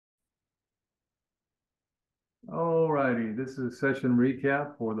All righty, this is a session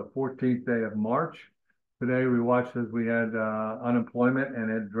recap for the 14th day of March. Today we watched as we had unemployment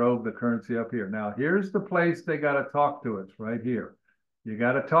and it drove the currency up here. Now here's the place they got to talk to us right here. You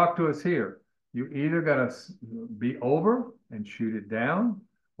got to talk to us here. You either got to be over and shoot it down,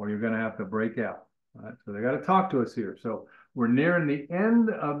 or you're going to have to break out. All right, so they got to talk to us here. So we're nearing the end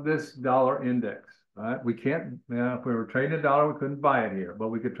of this dollar index. All right, we can't, if we were trading a dollar, we couldn't buy it here, but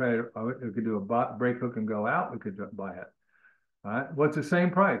we could trade, we could do a break hook and go out, we could buy it. All right, what's the same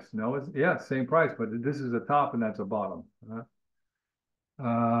price? No, it's, yeah, same price, but this is a top and that's a bottom. All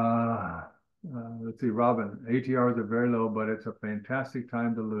right. Let's see, Robin, ATRs are very low, but it's a fantastic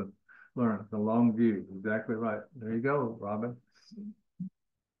time to learn the long view. Exactly right. There you go, Robin.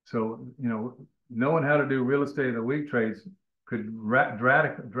 So, knowing how to do real estate of the week trades could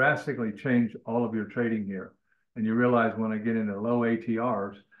drastically change all of your trading here. And you realize when I get into low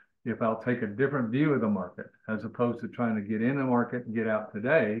ATRs, if I'll take a different view of the market, as opposed to trying to get in the market and get out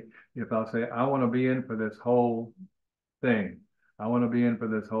today, if I'll say, I want to be in for this whole thing, I want to be in for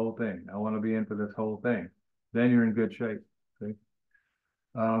this whole thing, I want to be in for this whole thing, then you're in good shape. See?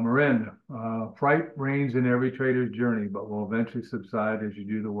 Marin, fright reigns in every trader's journey, but will eventually subside as you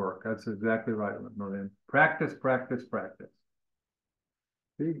do the work. That's exactly right, Marin. Practice, practice, practice.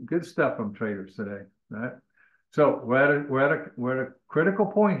 See, good stuff from traders today, right? So we're at a critical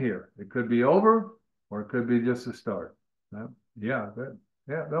point here. It could be over, or it could be just a start. Right? Yeah, good.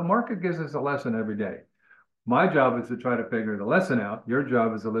 Yeah, the market gives us a lesson every day. My job is to try to figure the lesson out. Your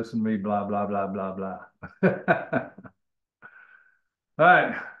job is to listen to me, blah, blah, blah, blah, blah. All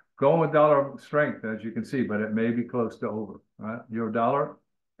right, going with dollar strength, as you can see, but it may be close to over. All right, your dollar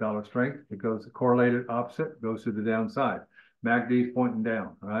strength, it goes correlated opposite, goes to the downside. MACD is pointing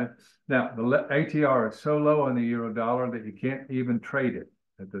down. All right, now the ATR is so low on the euro dollar that you can't even trade it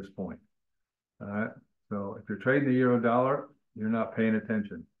at this point. All right, so if you're trading the euro dollar, you're not paying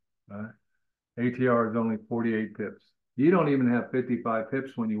attention. All right, ATR is only 48 pips. You don't even have 55 pips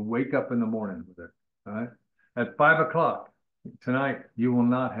when you wake up in the morning with it. All right, at 5 o'clock. Tonight, you will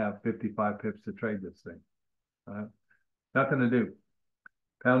not have 55 pips to trade this thing. All right? Nothing to do.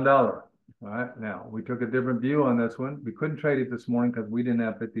 Pound dollar. All right. Now, we took a different view on this one. We couldn't trade it this morning because we didn't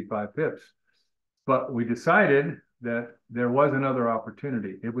have 55 pips. But we decided that there was another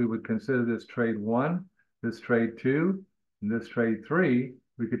opportunity. If we would consider this trade 1, this trade 2, and this trade 3,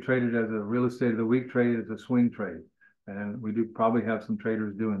 we could trade it as a real estate of the week trade, as a swing trade. And we do probably have some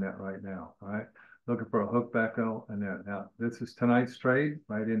traders doing that right now. All right. Looking for a hook back on, and then now this is tonight's trade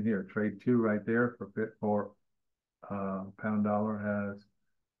right in here. Trade 2 right there for pound dollar has.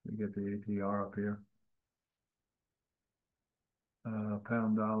 Let me get the ATR up here.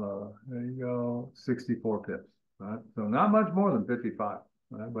 Pound dollar. There you go. 64 pips. Right? So not much more than 55.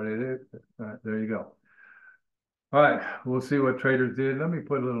 Right? But it is. Right, there you go. All right. We'll see what traders did. Let me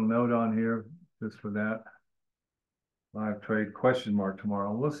put a little note on here just for that. Live trade question mark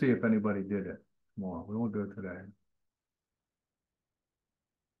tomorrow. We'll see if anybody did it. More. We won't do it today.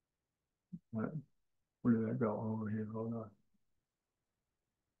 Right. Where did that go? Over here. Hold on.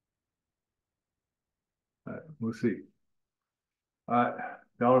 All right. We'll see. All right.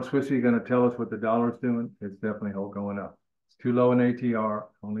 Dollar Swissy going to tell us what the dollar's doing. It's definitely going up. It's too low in ATR.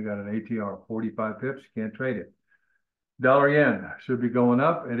 Only got an ATR of 45 pips. You can't trade it. Dollar yen should be going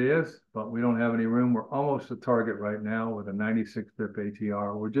up. It is, but we don't have any room. We're almost at target right now with a 96 pip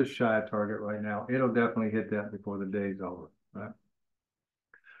ATR. We're just shy of target right now. It'll definitely hit that before the day's over. Right?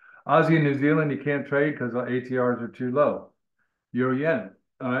 Aussie and New Zealand, you can't trade because the ATRs are too low. Euro yen.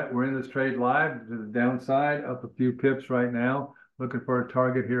 All right, we're in this trade live to the downside, up a few pips right now. Looking for a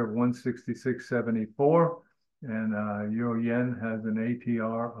target here of 166.74. And Euro yen has an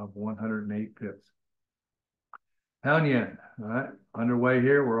ATR of 108 pips. Pound yen, all right, underway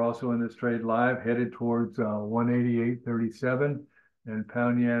here. We're also in this trade live, headed towards 188.37, and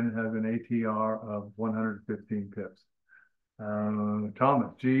pound yen has an ATR of 115 pips.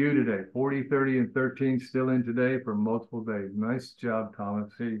 Thomas, GU today, 40, 30, and 13 still in today for multiple days. Nice job,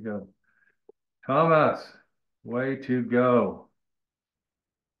 Thomas. Here you go. Thomas, way to go.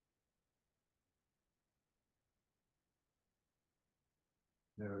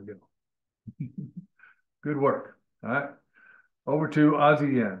 There we go. Good work. All right, over to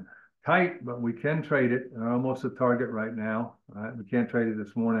Aussie yen. Tight, but we can trade it. We're almost at target right now. All right, we can't trade it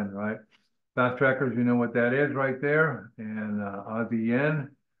this morning, right? Fast trackers, you know what that is right there. And Aussie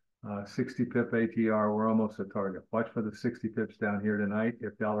yen, 60 pip ATR. We're almost at target. Watch for the 60 pips down here tonight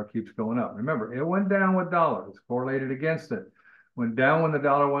if dollar keeps going up. Remember, it went down with dollar. It's correlated against it. Went down when the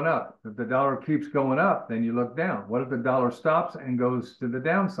dollar went up. If the dollar keeps going up, then you look down. What if the dollar stops and goes to the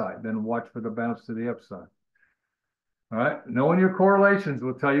downside? Then watch for the bounce to the upside. All right, knowing your correlations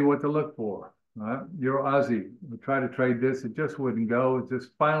will tell you what to look for. All right, your Aussie, we try to trade this, it just wouldn't go. It's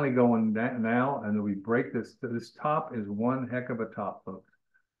just finally going now, and then we break this. This top is one heck of a top, folks.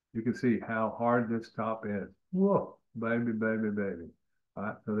 You can see how hard this top is. Whoa, baby, baby, baby. All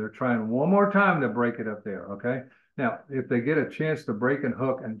right, so they're trying one more time to break it up there, okay? Now, if they get a chance to break and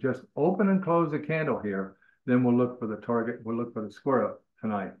hook and just open and close the candle here, then we'll look for the target. We'll look for the square up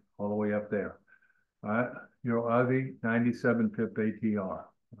tonight, all the way up there. All right, Euro Aussie, 97 pip ATR.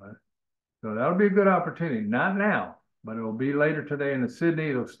 All right, so that'll be a good opportunity. Not now, but it'll be later today in the Sydney.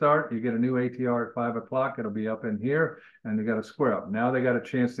 It'll start. You get a new ATR at 5 o'clock. It'll be up in here, and they got a square up. Now they got a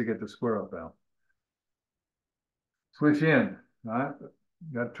chance to get the square up out. Switch in. All right,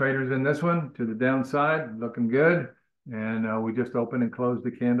 got traders in this one to the downside, looking good. And we just opened and closed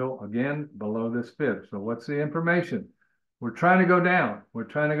the candle again below this fib. So what's the information? We're trying to go down. We're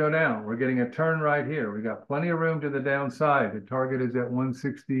trying to go down. We're getting a turn right here. We got plenty of room to the downside. The target is at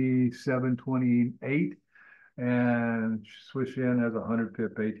 167.28, and Swiss yen has 100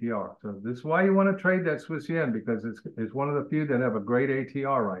 pip ATR. So this is why you want to trade that Swiss yen, because it's one of the few that have a great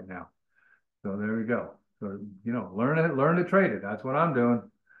ATR right now. So there we go. So, you know, learn to trade it. That's what I'm doing.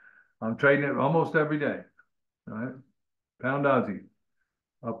 I'm trading it almost every day. All right. Pound Aussie.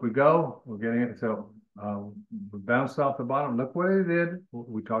 Up we go. We're getting it. So we bounced off the bottom. Look what it did.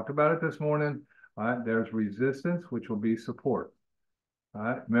 We talked about it this morning. All right, there's resistance, which will be support. All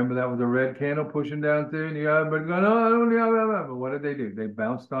right, remember that was a red candle pushing down through, and you got everybody going, oh, but what did they do? They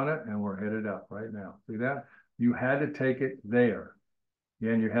bounced on it, and we're headed up right now. See that? You had to take it there.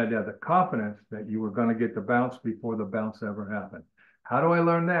 And you had to have the confidence that you were going to get the bounce before the bounce ever happened. How do I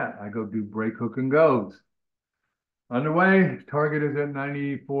learn that? I go do break, hook, and goes. Underway, target is at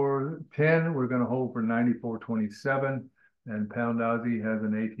 94.10. We're going to hold for 94.27, and Pound Aussie has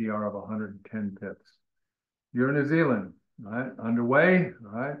an ATR of 110 pips. Euro New Zealand, all right, underway,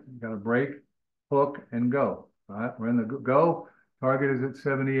 all right, got to break, hook, and go. All right, we're in the go. Target is at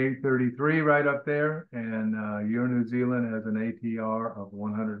 78.33 right up there, and Euro New Zealand has an ATR of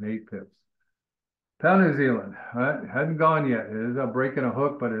 108 pips. Pound New Zealand, right? Hasn't gone yet. It is a break and a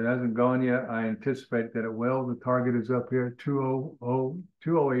hook, but it hasn't gone yet. I anticipate that it will. The target is up here at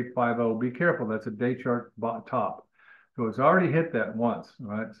 208.50. Be careful, that's a day chart top. So it's already hit that once,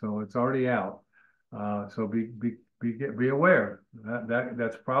 right? So it's already out. So be aware.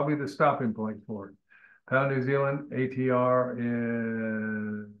 That's probably the stopping point for it. Pound New Zealand ATR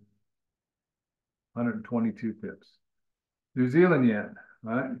is 122 pips. New Zealand yen.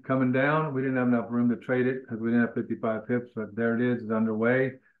 All right, coming down. We didn't have enough room to trade it because we didn't have 55 pips, but there it is. It's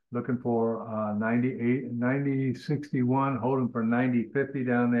underway. Looking for 90.61, holding for 90.50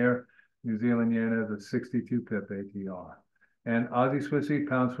 down there. New Zealand yen has a 62 pip ATR. And Aussie Swissy,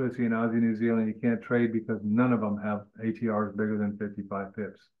 Pound Swissy, and Aussie New Zealand, you can't trade because none of them have ATRs bigger than 55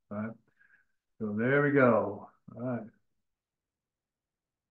 pips. All right, so there we go. All right.